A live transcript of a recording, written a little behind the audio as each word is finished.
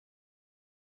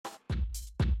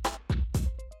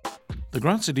The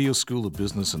Gran Cedillo School of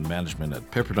Business and Management at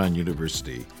Pepperdine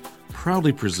University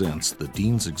proudly presents the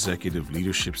Dean's Executive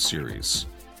Leadership Series.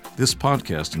 This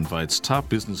podcast invites top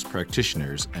business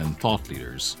practitioners and thought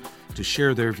leaders to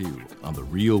share their view on the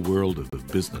real world of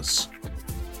business.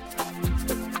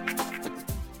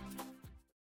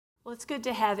 Well, it's good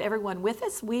to have everyone with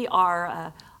us. We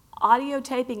are audio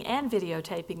taping and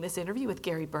videotaping this interview with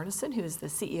Gary Burnison, who is the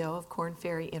CEO of Korn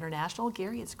Ferry International.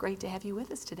 Gary, it's great to have you with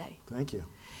us today. Thank you.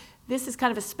 This is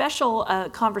kind of a special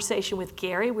conversation with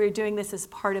Gary. We're doing this as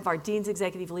part of our Dean's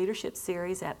Executive Leadership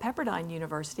Series at Pepperdine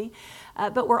University,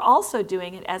 but we're also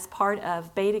doing it as part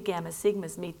of Beta Gamma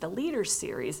Sigma's Meet the Leaders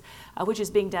series, which is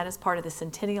being done as part of the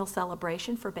centennial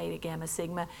celebration for Beta Gamma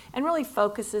Sigma, and really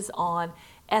focuses on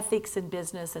ethics in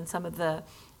business and some of the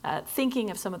thinking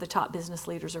of some of the top business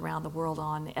leaders around the world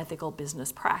on ethical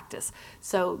business practice.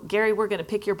 So, Gary, we're going to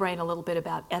pick your brain a little bit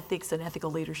about ethics and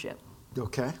ethical leadership.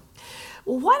 Okay.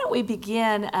 Well, why don't we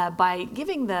begin by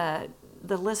giving the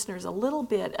listeners a little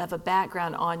bit of a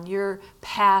background on your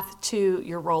path to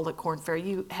your role at Korn Ferry.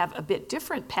 You have a bit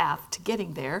different path to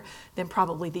getting there than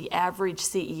probably the average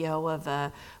CEO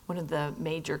of one of the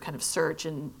major kind of search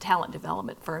and talent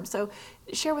development firms. So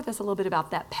share with us a little bit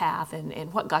about that path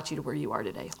and what got you to where you are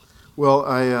today. Well,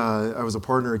 I was a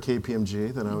partner at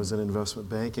KPMG, then I was in investment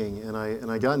banking, and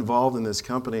I got involved in this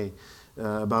company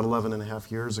about 11 and a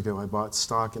half years ago. I bought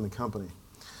stock in the company.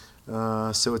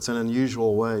 So it's an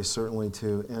unusual way, certainly,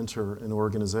 to enter an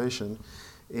organization.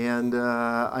 And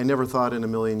I never thought in a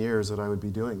million years that I would be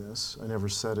doing this. I never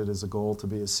set it as a goal to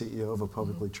be a CEO of a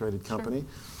publicly traded company.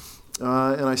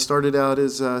 Sure. And I started out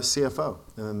as a CFO,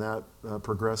 and then that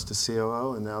progressed to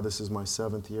COO, and now this is my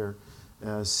 7th year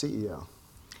as CEO.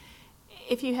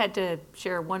 If you had to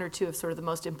share one or two of sort of the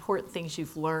most important things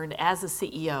you've learned as a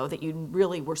CEO that you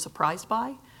really were surprised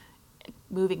by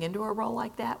moving into a role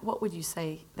like that, what would you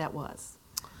say that was?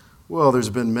 Well, there's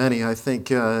been many. I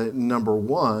think number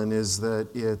one is that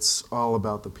it's all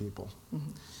about the people.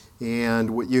 Mm-hmm.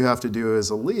 And what you have to do as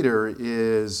a leader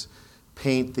is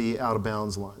paint the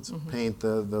out-of-bounds lines, mm-hmm. paint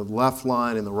the left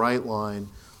line and the right line,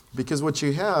 because what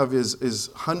you have is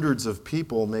hundreds of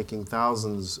people making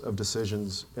thousands of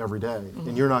decisions every day, mm-hmm.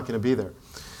 and you're not going to be there.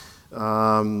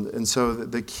 And so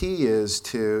the key is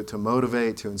to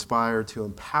motivate, to inspire, to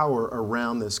empower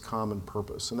around this common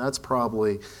purpose. And that's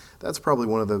probably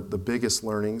one of the biggest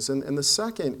learnings. And the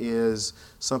second is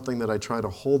something that I try to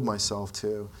hold myself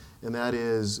to, and that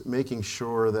is making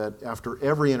sure that after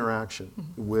every interaction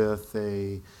mm-hmm. with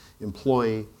an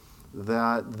employee,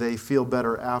 that they feel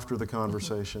better after the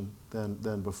conversation mm-hmm.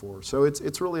 than before. So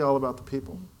it's really all about the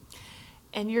people. Mm-hmm.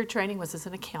 And your training was as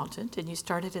an accountant, and you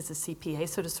started as a CPA,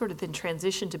 so to sort of then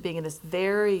transition to being in this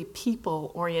very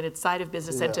people-oriented side of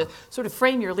business, yeah. and to sort of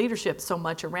frame your leadership so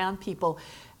much around people.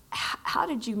 How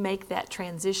did you make that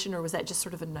transition, or was that just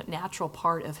sort of a natural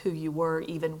part of who you were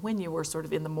even when you were sort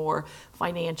of in the more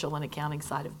financial and accounting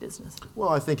side of business? Well,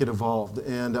 I think it evolved,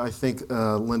 and I think,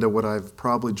 Linda, what I've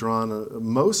probably drawn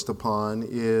most upon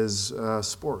is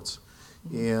sports,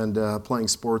 mm-hmm. and playing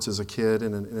sports as a kid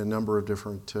in a number of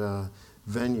different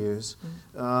venues.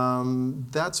 Mm-hmm.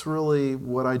 That's really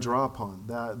what I draw upon,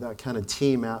 that kind of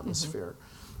team atmosphere. Mm-hmm.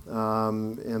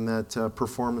 And that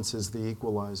performance is the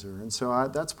equalizer. And so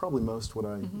that's probably most what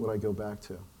I go back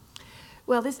to.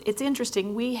 Well, it's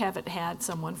interesting. We haven't had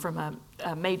someone from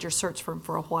a major search firm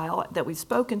for a while that we've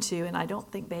spoken to, and I don't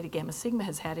think Beta Gamma Sigma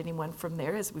has had anyone from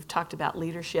there, as we've talked about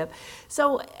leadership.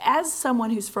 So as someone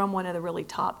who's from one of the really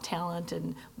top talent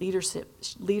and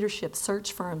leadership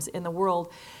search firms in the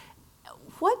world,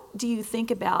 what do you think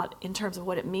about in terms of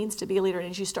what it means to be a leader? And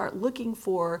as you start looking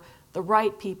for the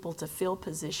right people to fill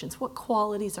positions, what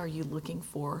qualities are you looking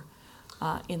for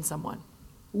in someone?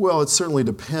 Well, it certainly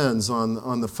depends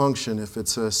on the function. If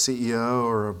it's a CEO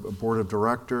or a board of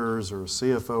directors or a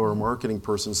CFO or a marketing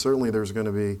person, certainly there's going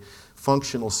to be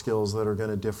functional skills that are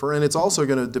going to differ. And it's also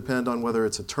going to depend on whether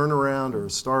it's a turnaround or a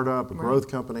startup, a growth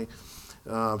company.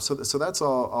 So that's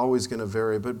always going to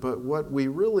vary. But what we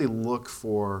really look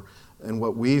for and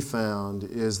what we found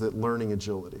is that learning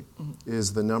agility mm-hmm.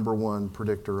 is the number one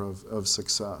predictor of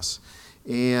success.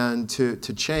 And to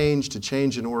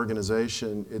change an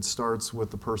organization, it starts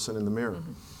with the person in the mirror.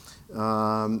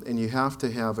 Mm-hmm. And you have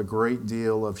to have a great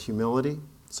deal of humility,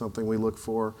 something we look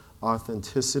for,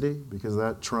 authenticity, because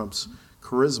that trumps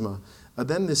charisma.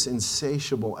 Then this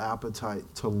insatiable appetite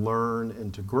to learn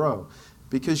and to grow,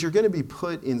 because you're going to be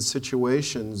put in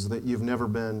situations that you've never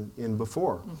been in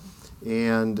before. Mm-hmm.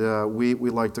 And we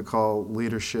like to call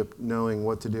leadership knowing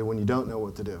what to do when you don't know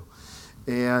what to do.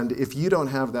 And if you don't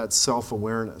have that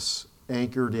self-awareness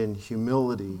anchored in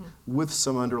humility mm-hmm. with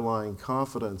some underlying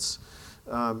confidence,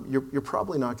 you're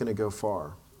probably not going to go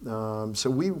far. So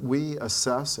we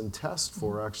assess and test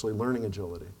for actually learning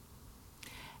agility.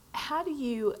 How do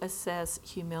you assess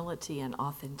humility and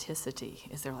authenticity?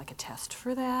 Is there like a test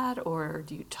for that, or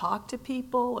do you talk to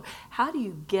people? How do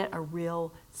you get a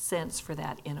real sense for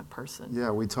that in a person? Yeah,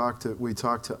 we talk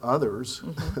to others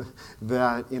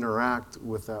that interact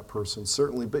with that person,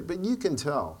 certainly. But you can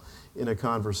tell in a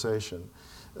conversation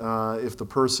if the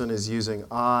person is using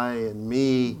I and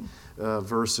me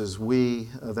versus we.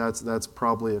 That's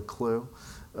probably a clue.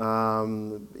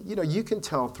 You can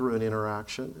tell through an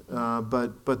interaction,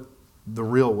 but the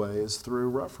real way is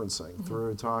through referencing,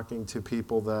 through talking to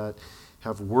people that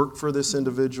have worked for this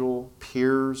individual,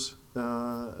 peers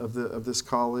of this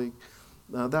colleague.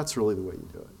 That's really the way you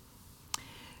do it.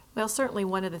 Well, certainly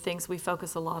one of the things we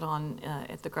focus a lot on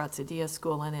at the Grazia Diaz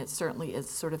School, and it certainly is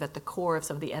sort of at the core of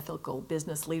some of the ethical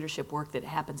business leadership work that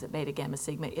happens at Beta Gamma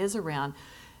Sigma, is around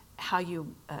how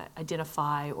you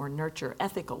identify or nurture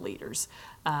ethical leaders.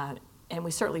 And we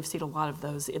certainly have seen a lot of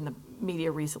those in the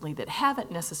media recently that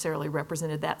haven't necessarily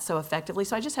represented that so effectively.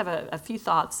 So I just have a few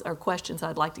thoughts or questions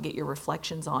I'd like to get your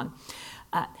reflections on.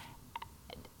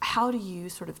 How do you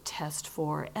sort of test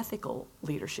for ethical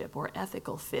leadership or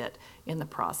ethical fit in the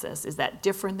process? Is that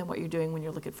different than what you're doing when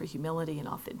you're looking for humility and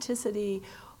authenticity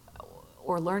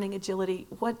or learning agility?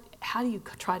 How do you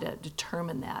try to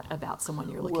determine that about someone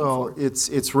you're looking for? Well,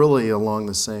 it's really along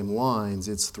the same lines.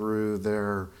 It's through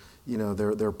their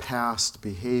past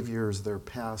behaviors, their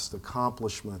past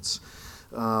accomplishments.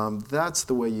 That's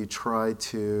the way you try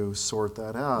to sort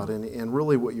that out. And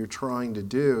really what you're trying to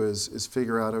do is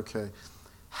figure out, okay,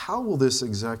 how will this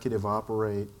executive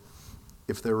operate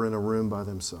if they're in a room by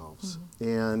themselves?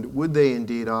 And would they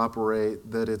indeed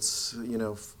operate that it's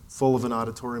full of an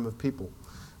auditorium of people?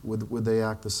 Would they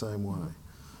act the same way?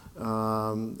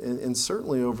 And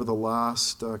certainly over the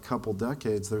last couple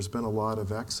decades, there's been a lot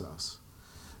of excess.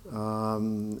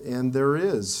 And there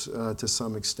is, to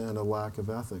some extent, a lack of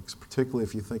ethics, particularly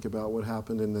if you think about what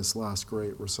happened in this last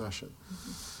Great Recession.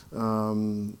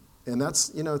 And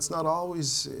that's, it's not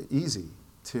always easy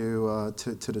to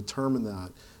determine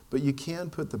that, but you can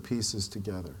put the pieces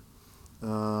together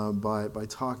by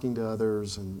talking to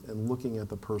others and looking at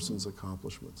the person's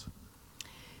accomplishments.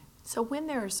 So when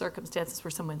there are circumstances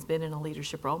where someone's been in a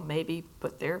leadership role, maybe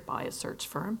put there by a search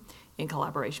firm in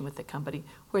collaboration with the company,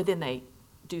 where then they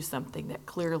do something that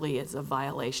clearly is a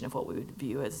violation of what we would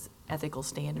view as ethical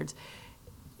standards,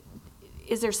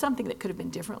 is there something that could have been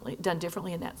done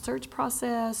differently in that search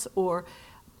process? Or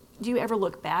do you ever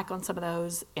look back on some of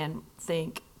those and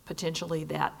think potentially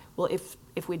that, well,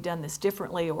 if we'd done this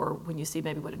differently, or when you see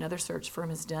maybe what another search firm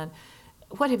has done,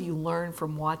 what have you learned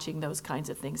from watching those kinds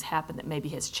of things happen that maybe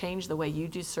has changed the way you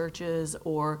do searches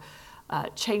or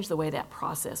changed the way that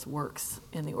process works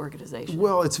in the organization?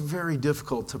 Well, it's very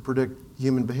difficult to predict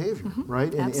human behavior,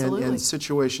 right? Absolutely. And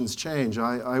situations change.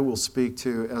 I will speak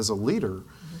to, as a leader,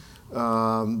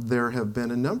 there have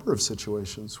been a number of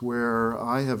situations where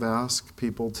I have asked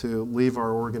people to leave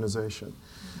our organization.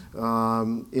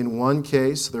 In one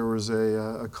case, there was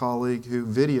a colleague who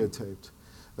videotaped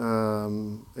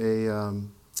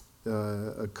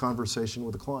a conversation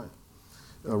with a client,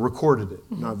 recorded it,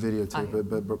 not videotaped it,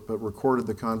 but recorded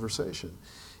the conversation.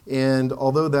 And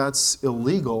although that's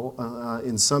illegal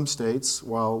in some states,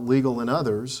 while legal in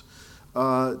others,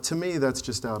 to me that's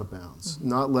just out of bounds.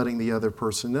 Not letting the other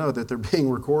person know that they're being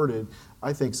recorded,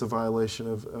 I think, is a violation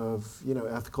of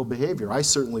ethical behavior. I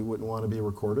certainly wouldn't want to be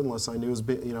recorded unless I knew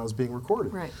I was being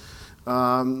recorded. Right.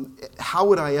 How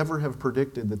would I ever have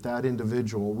predicted that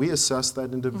individual? We assessed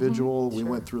that individual. We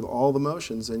went through all the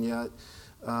motions, and yet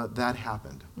that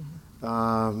happened.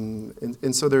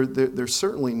 And so there's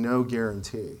certainly no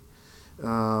guarantee.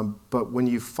 But when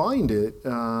you find it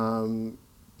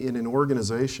in an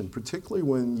organization, particularly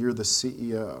when you're the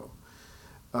CEO,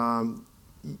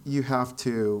 you have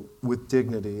to, with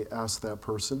dignity, ask that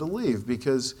person to leave,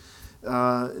 because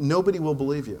nobody will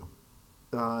believe you.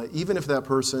 Even if that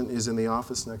person is in the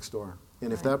office next door,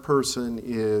 and if that person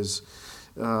is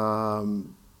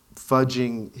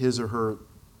fudging his or her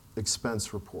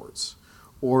expense reports,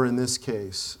 or in this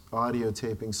case, audio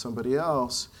taping somebody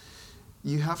else,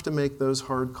 you have to make those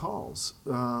hard calls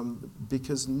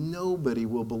because nobody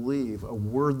will believe a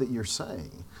word that you're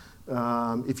saying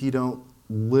if you don't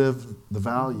live the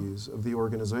values of the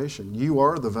organization. You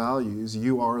are the values,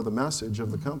 you are the message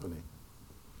of the company.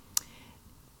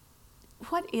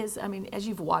 As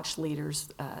you've watched leaders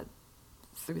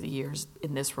through the years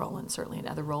in this role and certainly in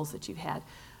other roles that you've had,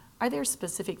 are there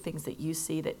specific things that you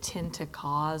see that tend to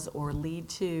cause or lead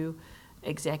to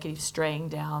executives straying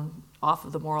down off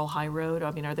of the moral high road?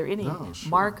 I mean, are there any Sure.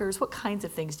 markers? What kinds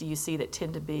of things do you see that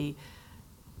tend to be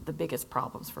the biggest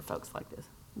problems for folks like this?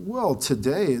 Well,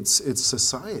 today it's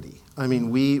society. I mean,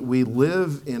 we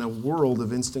live in a world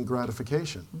of instant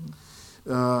gratification,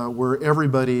 where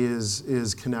everybody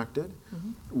is connected,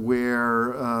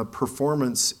 where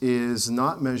performance is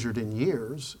not measured in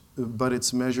years, but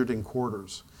it's measured in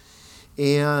quarters.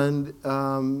 And,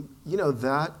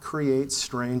 that creates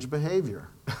strange behavior,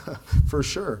 for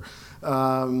sure.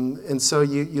 And so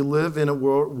you live in a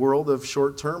world of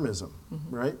short-termism,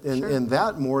 right? And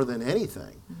that, more than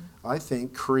anything, I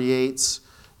think, creates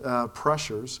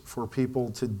pressures for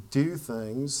people to do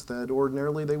things that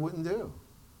ordinarily they wouldn't do.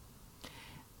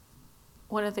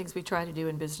 One of the things we try to do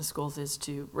in business schools is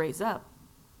to raise up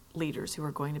leaders who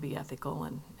are going to be ethical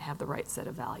and have the right set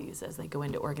of values as they go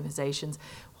into organizations.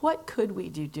 What could we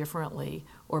do differently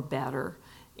or better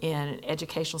in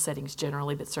educational settings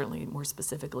generally, but certainly more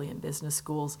specifically in business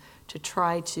schools, to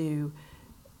try to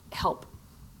help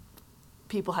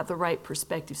people have the right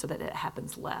perspective so that it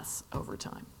happens less over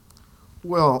time?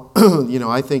 Well,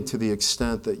 I think to the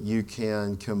extent that you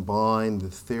can combine the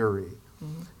theory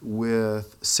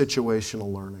with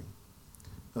situational learning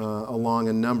along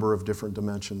a number of different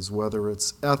dimensions, whether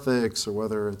it's ethics or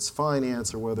whether it's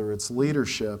finance or whether it's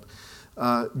leadership,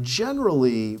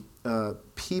 generally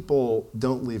people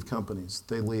don't leave companies,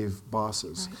 they leave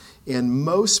bosses. Right. And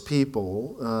most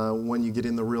people, when you get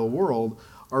in the real world,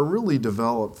 are really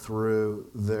developed through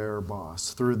their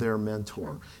boss, through their mentor.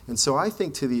 Sure. And so I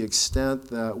think to the extent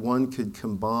that one could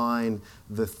combine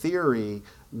the theory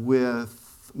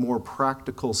with more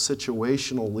practical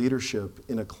situational leadership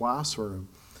in a classroom,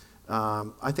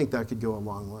 I think that could go a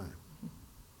long way.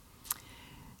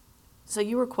 So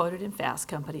you were quoted in Fast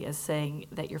Company as saying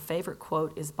that your favorite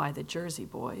quote is by the Jersey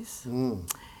Boys.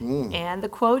 And the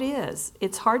quote is,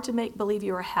 "It's hard to make believe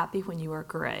you are happy when you are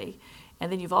gray."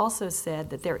 And then you've also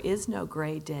said that there is no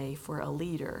gray day for a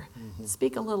leader.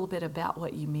 Speak a little bit about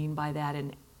what you mean by that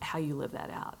and how you live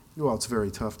that out. Well, it's very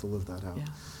tough to live that out.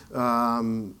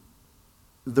 Yeah.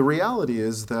 The reality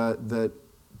is that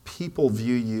people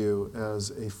view you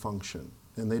as a function,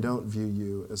 and they don't view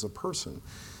you as a person.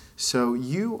 So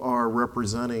you are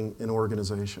representing an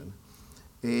organization,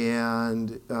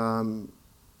 and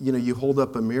you hold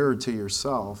up a mirror to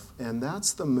yourself, and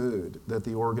that's the mood that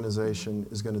the organization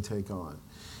is going to take on.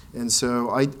 And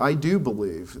so I do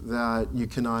believe that you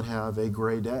cannot have a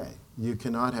gray day. You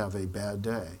cannot have a bad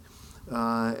day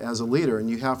as a leader, and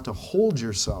you have to hold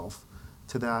yourself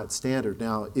to that standard.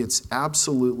 Now, it's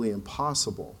absolutely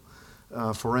impossible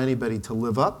for anybody to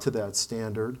live up to that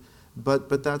standard,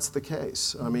 but that's the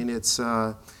case. I mean, it's,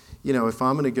 if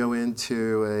I'm going to go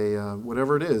into a,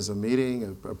 whatever it is, a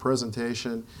meeting, a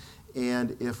presentation,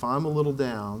 and if I'm a little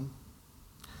down,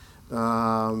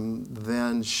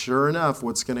 then sure enough,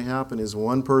 what's going to happen is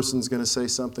one person's going to say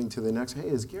something to the next, "Hey,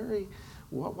 is Gary,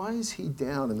 why is he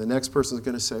down?" And the next person's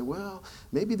going to say, "Well,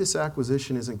 maybe this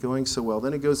acquisition isn't going so well."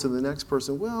 Then it goes to the next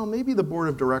person, "Well, maybe the board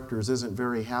of directors isn't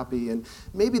very happy, and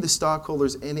maybe the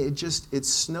stockholders," and it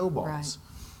snowballs. Right.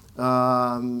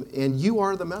 And you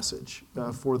are the message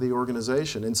for the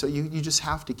organization. And so you just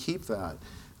have to keep that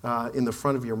in the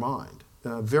front of your mind.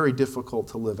 Very difficult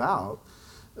to live out,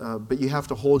 but you have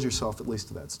to hold yourself at least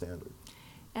to that standard.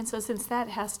 And so since that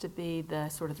has to be the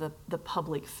sort of the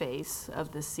public face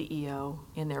of the CEO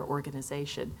in their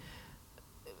organization,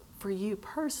 for you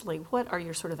personally, what are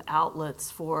your sort of outlets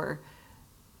for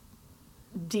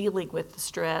dealing with the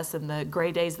stress and the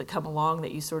gray days that come along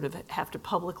that you sort of have to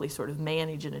publicly sort of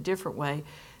manage in a different way?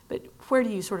 But where do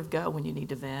you sort of go when you need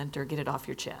to vent or get it off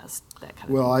your chest, that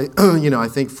kind of thing? I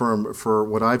think for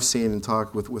what I've seen and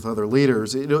talked with other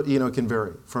leaders, it can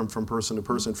vary from person to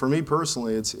person. For me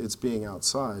personally, it's being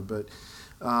outside. But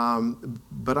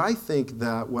I think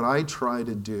that what I try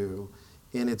to do,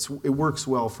 and it works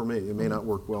well for me. It may not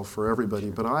work well for everybody,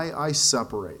 but I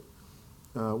separate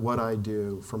what I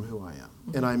do from who I am,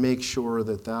 and I make sure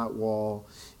that wall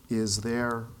is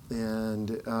there,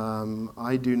 and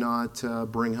I do not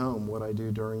bring home what I do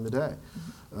during the day.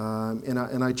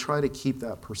 And I try to keep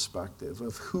that perspective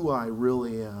of who I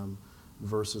really am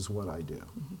versus what I do.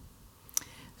 So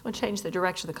I want to change the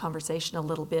direction of the conversation a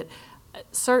little bit.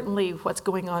 Certainly what's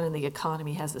going on in the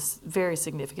economy has a very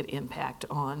significant impact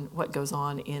on what goes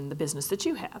on in the business that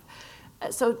you have.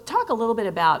 So talk a little bit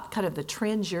about kind of the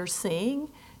trends you're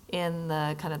seeing in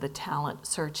the kind of the talent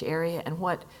search area and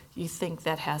what you think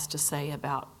that has to say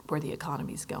about where the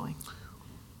economy is going.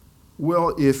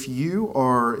 Well, if you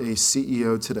are a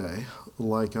CEO today,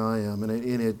 like I am,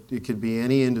 and it could be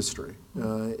any industry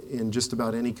in just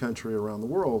about any country around the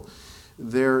world,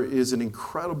 there is an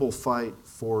incredible fight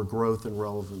for growth and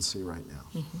relevancy right now.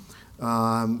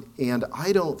 And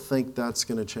I don't think that's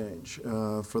going to change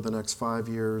for the next 5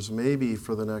 years, maybe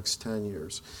for the next 10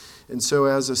 years. And so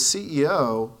as a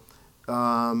CEO,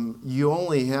 you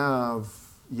only have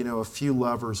a few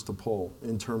levers to pull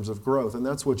in terms of growth, and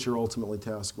that's what you're ultimately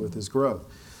tasked with, is growth.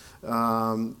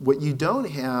 What you don't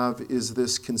have is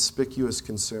this conspicuous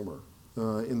consumer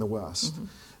in the West.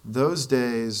 Those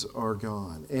days are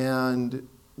gone. And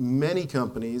many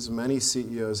companies, many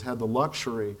CEOs had the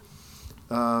luxury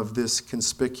of this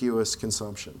conspicuous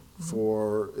consumption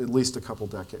for at least a couple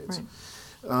decades.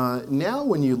 Right. Now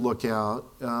when you look out,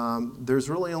 there's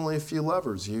really only a few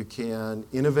levers. You can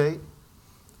innovate,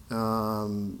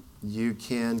 you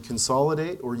can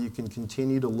consolidate, or you can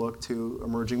continue to look to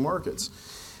emerging markets.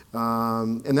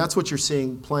 And that's what you're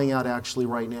seeing playing out actually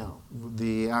right now.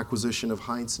 The acquisition of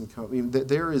Heinz & Co. I mean,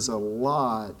 there is a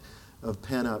lot of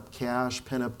pent-up cash,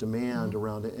 pent-up demand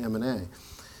around M&A.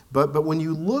 But when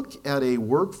you look at a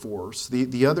workforce,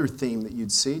 the other theme that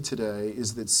you'd see today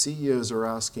is that CEOs are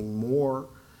asking more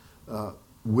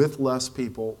with less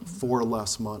people for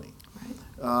less money. Right.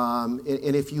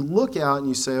 And if you look out and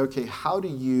you say, okay, how do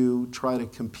you try to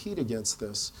compete against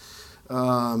this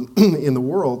in the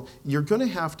world, you're going to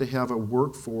have a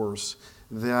workforce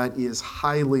that is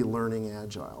highly learning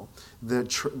agile,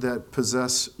 that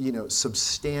possess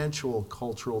substantial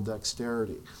cultural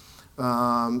dexterity.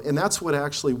 And that's what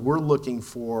actually we're looking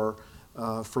for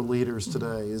leaders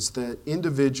today, is that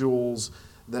individuals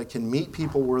that can meet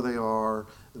people where they are,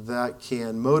 that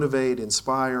can motivate,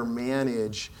 inspire,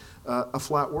 manage a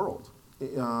flat world,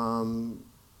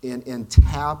 and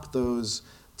tap those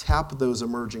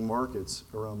emerging markets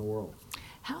around the world.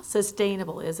 How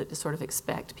sustainable is it to sort of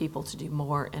expect people to do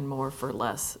more and more for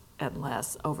less and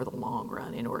less over the long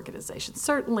run in organizations?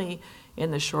 Certainly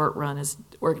in the short run, as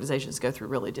organizations go through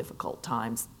really difficult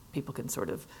times, people can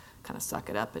sort of kind of suck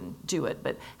it up and do it.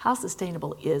 But how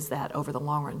sustainable is that over the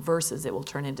long run versus it will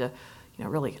turn into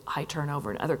really high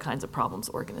turnover and other kinds of problems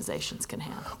organizations can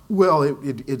have? Well,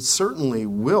 it certainly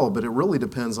will, but it really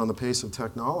depends on the pace of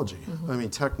technology. I mean,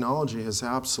 technology has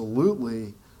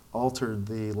absolutely altered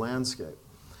the landscape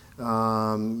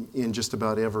in just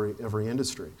about every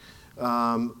industry.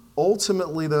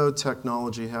 Ultimately, though,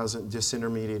 technology hasn't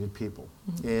disintermediated people,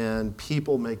 and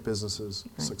people make businesses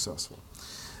successful.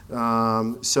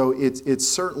 So it's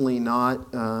certainly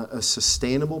not a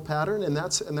sustainable pattern, and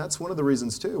that's one of the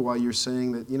reasons too why you're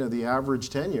seeing that the average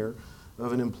tenure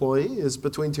of an employee is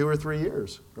between 2 or 3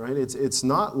 years, right? It's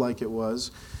not like it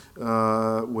was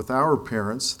with our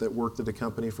parents that worked at a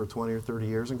company for 20 or 30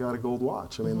 years and got a gold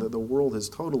watch. I mean, the world has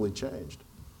totally changed.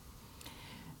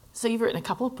 So you've written a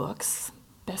couple of books,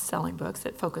 best-selling books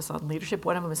that focus on leadership.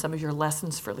 One of them is some of your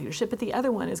lessons for leadership, but the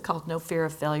other one is called No Fear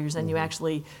of Failures, and you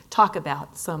actually talk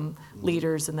about some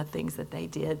leaders and the things that they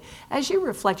did. As you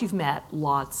reflect, you've met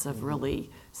lots of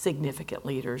really significant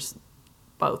leaders,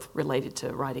 both related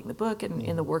to writing the book and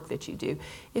in the work that you do.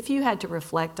 If you had to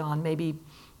reflect on maybe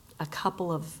a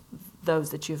couple of those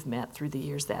that you've met through the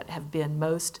years that have been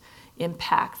most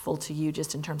impactful to you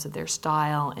just in terms of their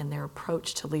style and their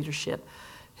approach to leadership,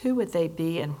 who would they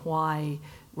be, and why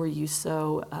were you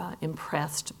so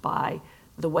impressed by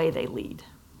the way they lead?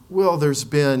 Well, there's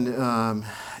been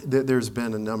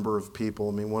a number of people.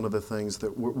 I mean, one of the things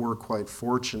that we're quite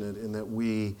fortunate in that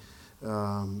we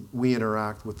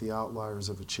interact with the outliers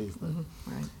of achievement.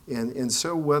 Right. And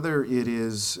so whether it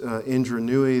is Indra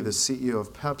Nooyi, the CEO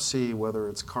of Pepsi, whether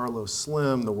it's Carlos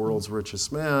Slim, the world's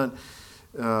richest man,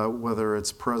 whether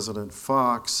it's President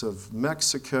Fox of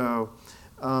Mexico,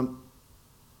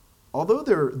 although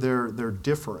they're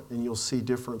different, and you'll see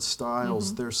different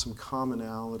styles, there's some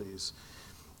commonalities.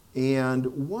 And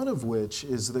one of which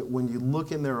is that when you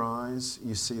look in their eyes,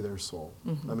 you see their soul.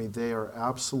 I mean, they are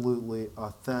absolutely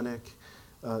authentic.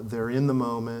 They're in the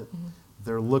moment.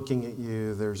 They're looking at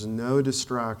you. There's no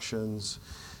distractions.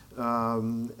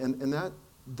 And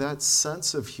that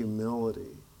sense of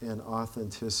humility and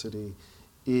authenticity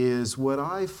is what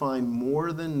I find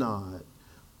more than not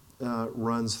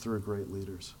runs through great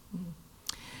leaders.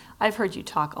 I've heard you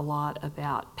talk a lot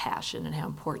about passion and how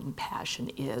important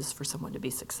passion is for someone to be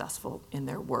successful in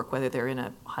their work, whether they're in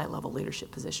a high-level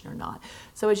leadership position or not.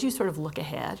 So as you sort of look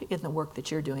ahead in the work that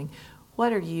you're doing,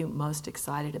 what are you most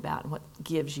excited about, and what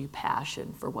gives you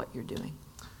passion for what you're doing?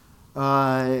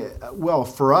 Well,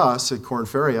 for us at Korn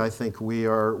Ferry, I think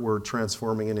we're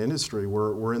transforming an industry.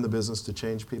 We're in the business to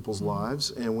change people's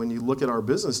lives, and when you look at our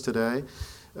business today,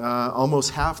 almost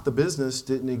half the business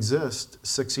didn't exist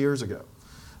 6 years ago.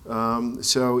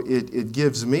 So it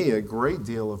gives me a great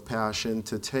deal of passion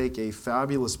to take a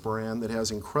fabulous brand that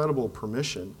has incredible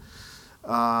permission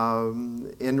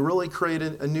and really create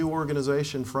a new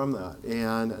organization from that,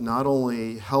 and not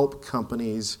only help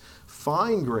companies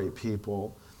find great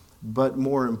people, but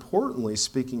more importantly,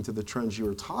 speaking to the trends you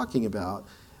were talking about,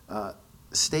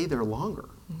 stay there longer,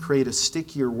 create a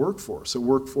stickier workforce, a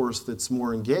workforce that's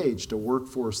more engaged, a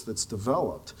workforce that's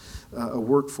developed, a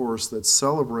workforce that's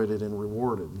celebrated and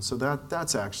rewarded. And so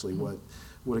that's actually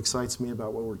what excites me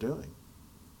about what we're doing.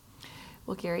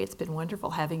 Well, Gary, it's been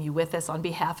wonderful having you with us on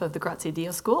behalf of the Grazie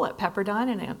Dio School at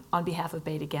Pepperdine and on behalf of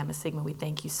Beta Gamma Sigma. We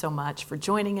thank you so much for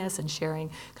joining us and sharing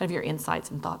kind of your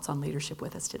insights and thoughts on leadership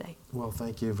with us today. Well,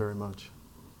 thank you very much.